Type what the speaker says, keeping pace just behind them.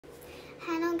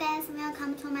guys,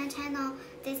 welcome to my channel.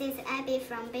 This is Abby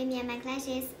from Beimimr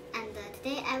Lashes, and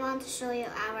today I want to show you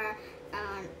our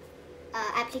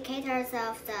applicators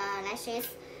of the lashes.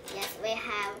 Yes, we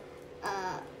have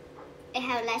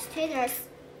lash tweezers.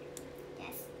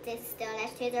 Yes, this is the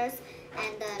lash tweezers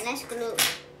and lash glue.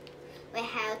 We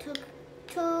have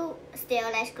two steel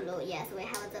lash glue. Yes, we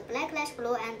have the black lash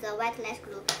glue and the white lash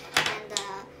glue, and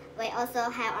we also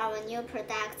have our new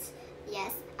products.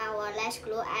 Yes, our lash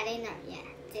glue eyeliner. Yeah,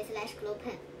 this lash glue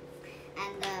pen,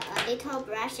 and a little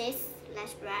brushes,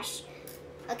 lash brush.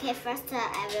 Okay, first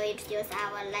I will introduce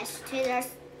our lash tweezers.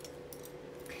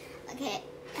 Okay,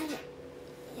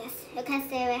 yes, you can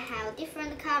see we have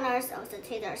different colors of the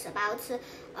tweezers,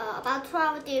 about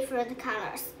 12 different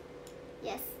colors.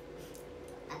 Yes,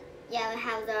 yeah, we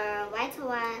have the white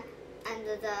one, and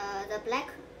the black,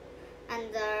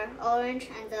 and the orange,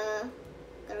 and the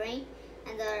green,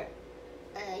 and the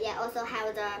yeah, also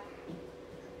have the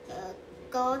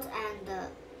gold and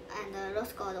the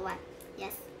rose gold one.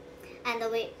 Yes, and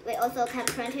we also can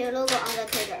print your logo on the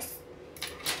tweezers.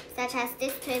 Such as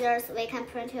these tweezers, we can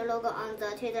print your logo on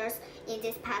the tweezers in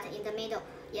this part in the middle.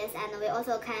 Yes, and we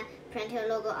also can print your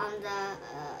logo on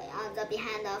the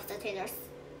behind of the tweezers.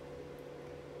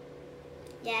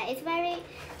 Yeah, it's very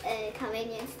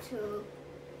convenient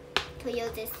to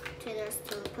use these tweezers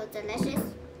to put the lashes.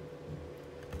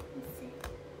 Let's see.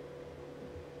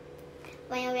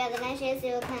 When you wear the lashes,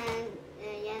 you can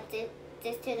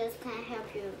these tweezers can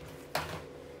help you.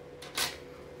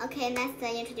 Okay, next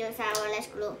introduce our lash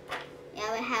glue.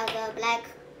 Yeah, we have the black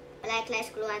lash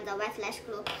glue and the white lash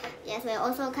glue. Yes, we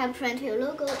also can print your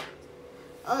logo.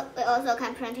 We also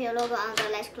can print your logo on the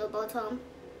lash glue bottom.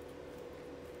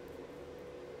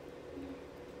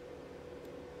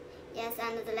 Yes,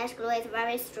 and the lash glue is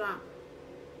very strong.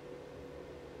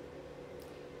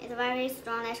 It's very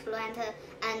strong lash glue, and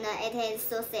it is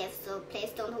so safe. So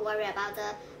please don't worry about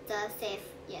the safe.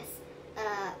 Yes,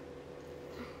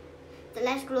 the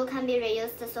lash glue can be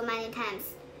reused so many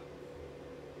times.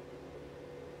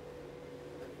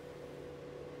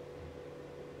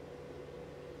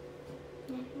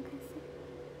 Yeah, you can see.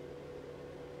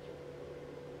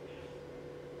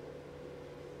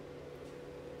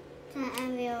 Then I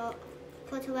will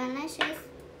put one lashes.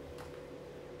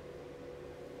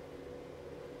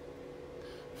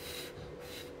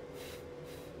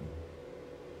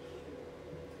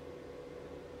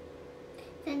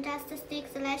 Then just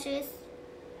stick the lashes.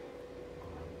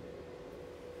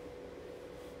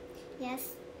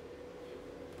 Yes.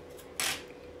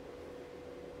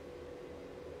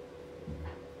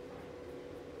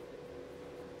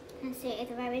 You can see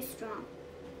it's very strong.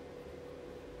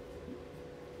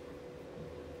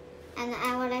 And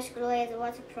our lash glue is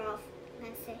waterproof.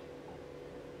 Let's see.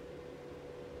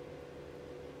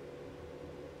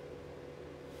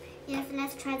 Yes,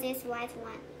 let's try this white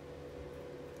one.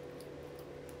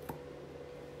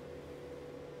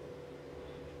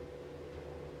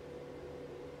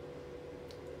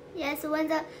 Yes,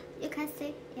 you can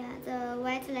see, yeah, the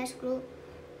white lash glue.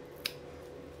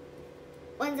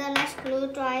 When the lash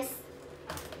glue dries,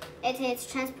 it is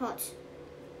transport.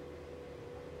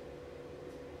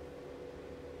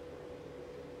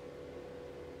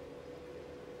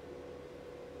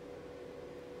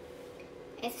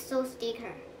 It's so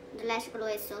sticker. The lash glue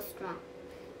is so strong.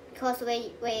 Because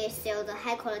we sell the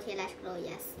high quality lash glue,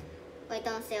 yes. We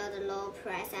don't sell the low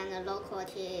price and the low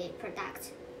quality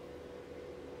product.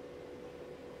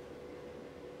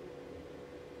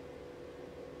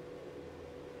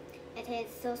 It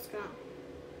is so strong.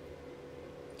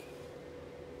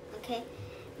 Okay,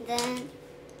 then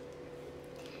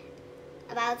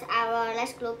about our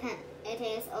lash glue pen, it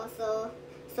is also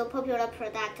so popular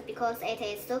product because it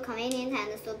is so convenient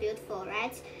and so beautiful,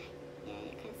 right? Yeah,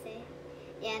 you can see.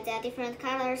 Yeah, there are different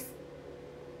colors.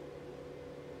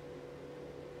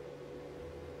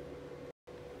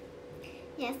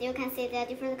 Yes, you can see there are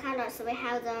different colors. We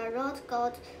have the rose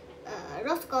gold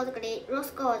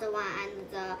one and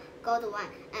the gold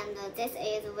one, and this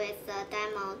is with the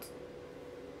diamond,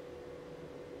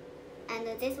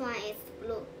 and this one is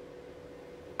blue.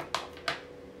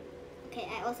 Okay,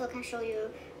 I also can show you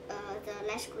the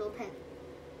lash glue pen.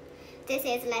 This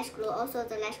is lash glue, also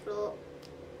the lash glue,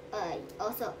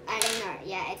 also eyeliner.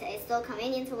 Yeah, it is so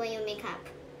convenient when you make up.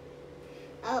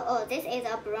 Oh, this is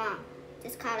a brown.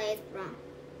 This color is brown.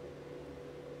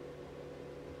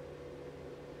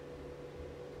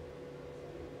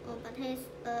 Oh, but it's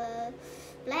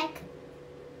black.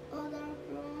 Oh, the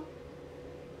brown.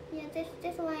 Yeah,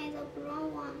 this one is a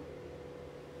brown one.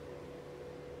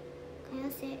 Can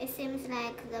you see? It seems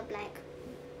like the black.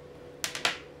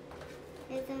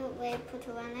 Then we put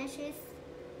one lashes.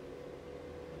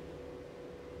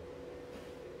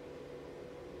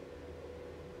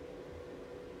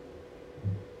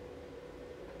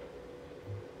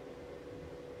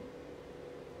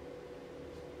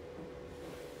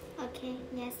 Okay,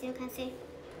 yes, you can see.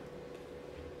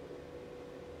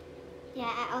 Yeah,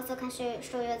 I also can show you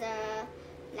the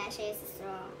lashes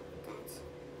through that.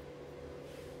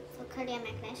 So clear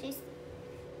mink lashes.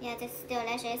 Yeah, this still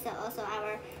lashes are also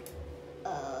our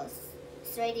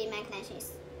 3D mink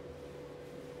lashes.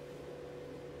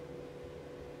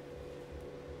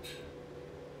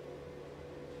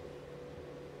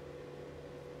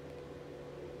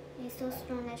 It's so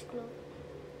strong lash glue.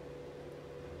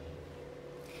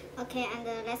 Okay, and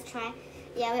let's try.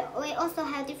 Yeah, we also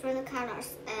have different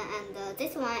colors, and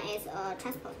this one is a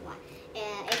transport one.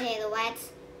 It is white.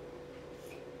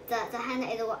 The hand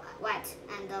is white,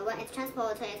 and when it's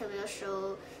transport, it will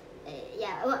show.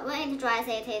 Yeah, when it dries,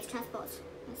 it is transport.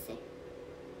 Let's see.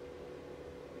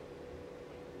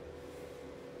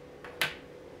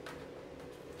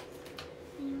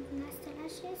 Nice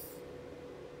lashes.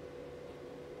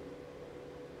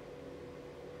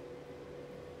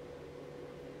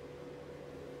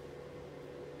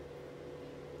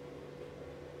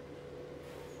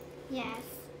 Yes.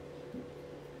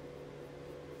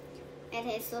 It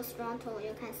is so strong too.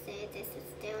 You can see this is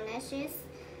still lashes.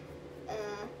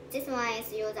 This one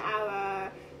is use our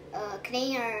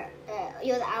cleaner,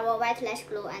 use our white lash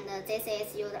glue, and this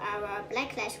is use our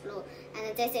black lash glue,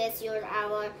 and this is use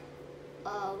our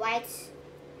white.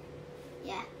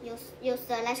 Yeah, use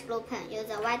the lash glue pen. Use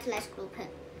the white lash glue pen,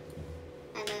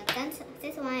 and then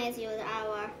this one is use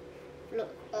our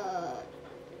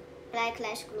black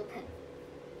lash glue pen.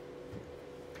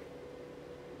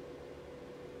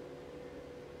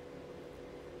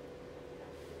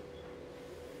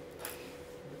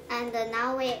 And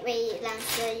now we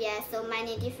launched so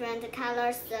many different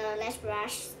colors lash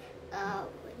brush,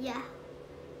 yeah,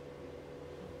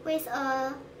 with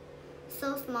a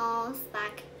so small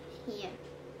spark here.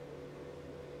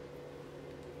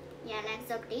 Yeah, like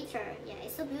the glitter. Yeah,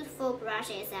 it's so beautiful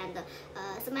brushes, and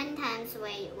so many times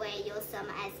we use them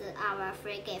as our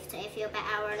free gift. If you buy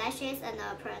our lashes and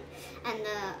print and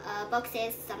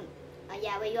boxes,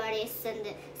 yeah, we usually send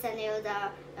you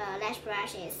the lash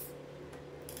brushes.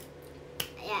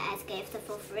 Yeah, as gift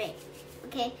for free.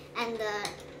 Okay, and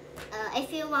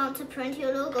if you want to print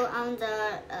your logo on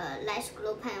the lash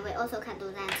glue pen, we also can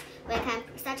do that. We can,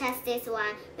 such as this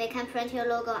one, we can print your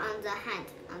logo on the hand,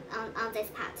 on this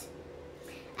part.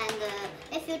 And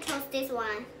if you chose this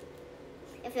one,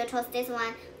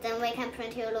 then we can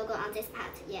print your logo on this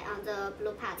part. Yeah, on the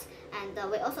blue part. And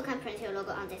we also can print your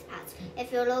logo on this part.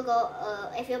 If your logo,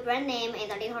 if your brand name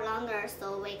is a little longer,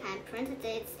 so we can print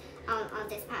this on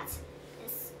this part.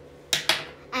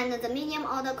 And the minimum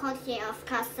order quantity of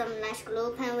custom lash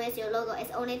glue pen with your logo is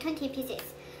only 20 pieces.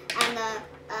 And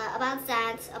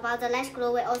about the lash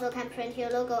glue, we also can print your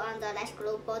logo on the lash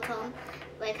glue bottom.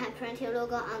 We can print your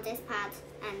logo on this part,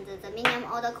 and the minimum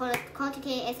order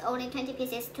quantity is only 20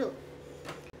 pieces too.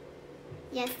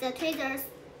 Yes, the tweezers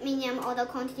minimum order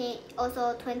quantity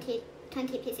also 20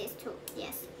 pieces too.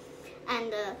 Yes,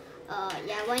 and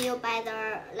yeah, when you buy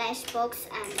the lash box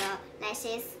and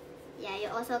lashes. Yeah, you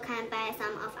also can buy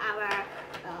some of our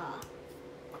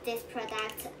this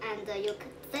product, and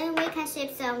then we can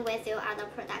ship them with your other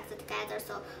products together.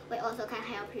 So we also can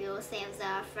help you save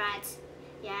the freight.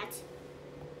 Yeah.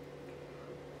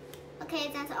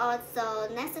 Okay, that's all. So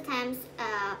next time,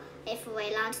 if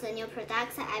we launch the new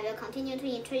products, I will continue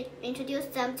to introduce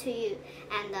them to you,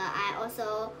 and I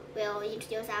also will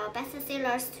introduce our best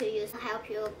sellers to you to help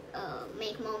you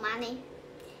make more money.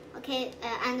 Okay,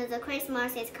 and the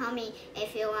Christmas is coming.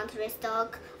 If you want to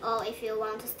restock or if you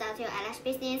want to start your eyelash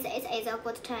business, it is a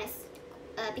good choice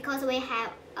because we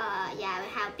have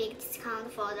big discount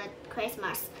for the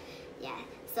Christmas. Yeah,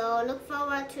 so look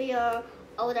forward to your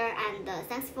order, and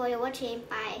thanks for your watching.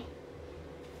 Bye.